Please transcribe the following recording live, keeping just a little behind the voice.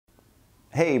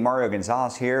Hey, Mario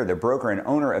Gonzalez here, the broker and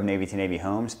owner of Navy to Navy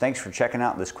Homes. Thanks for checking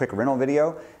out this quick rental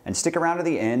video, and stick around to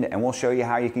the end and we'll show you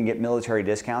how you can get military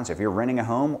discounts if you're renting a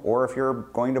home or if you're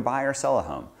going to buy or sell a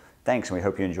home. Thanks, and we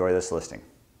hope you enjoy this listing.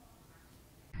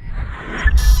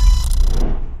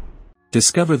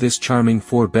 Discover this charming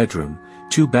 4-bedroom,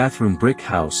 2-bathroom brick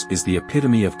house is the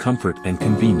epitome of comfort and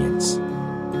convenience.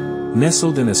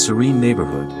 Nestled in a serene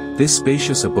neighborhood, this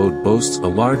spacious abode boasts a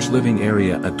large living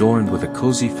area adorned with a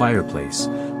cozy fireplace,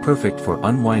 perfect for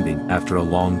unwinding after a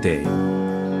long day.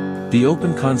 The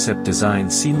open concept design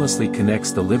seamlessly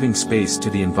connects the living space to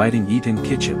the inviting eat-in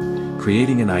kitchen,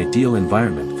 creating an ideal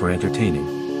environment for entertaining.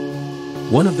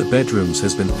 One of the bedrooms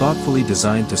has been thoughtfully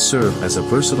designed to serve as a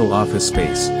versatile office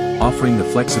space, offering the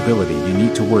flexibility you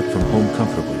need to work from home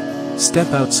comfortably. Step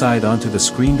outside onto the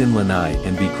screened-in lanai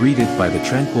and be greeted by the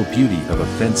tranquil beauty of a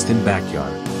fenced-in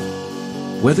backyard.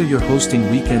 Whether you're hosting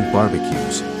weekend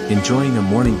barbecues, enjoying a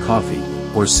morning coffee,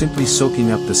 or simply soaking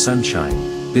up the sunshine,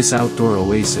 this outdoor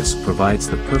oasis provides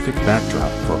the perfect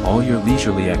backdrop for all your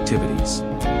leisurely activities.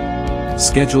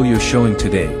 Schedule your showing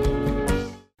today.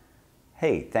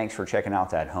 Hey, thanks for checking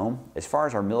out that home. As far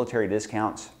as our military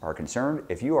discounts are concerned,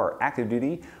 if you are active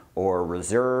duty or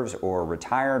reserves or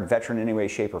retired veteran in any way,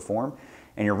 shape, or form,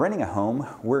 and you're renting a home,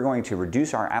 we're going to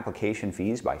reduce our application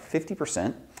fees by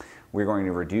 50%. We're going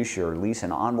to reduce your lease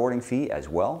and onboarding fee as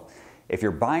well. If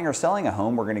you're buying or selling a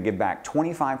home, we're going to give back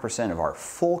 25% of our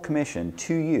full commission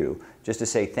to you just to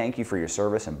say thank you for your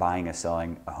service and buying and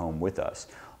selling a home with us.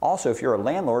 Also, if you're a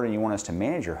landlord and you want us to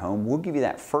manage your home, we'll give you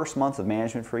that first month of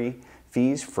management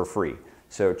fees for free.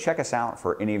 So check us out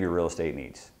for any of your real estate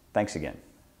needs. Thanks again.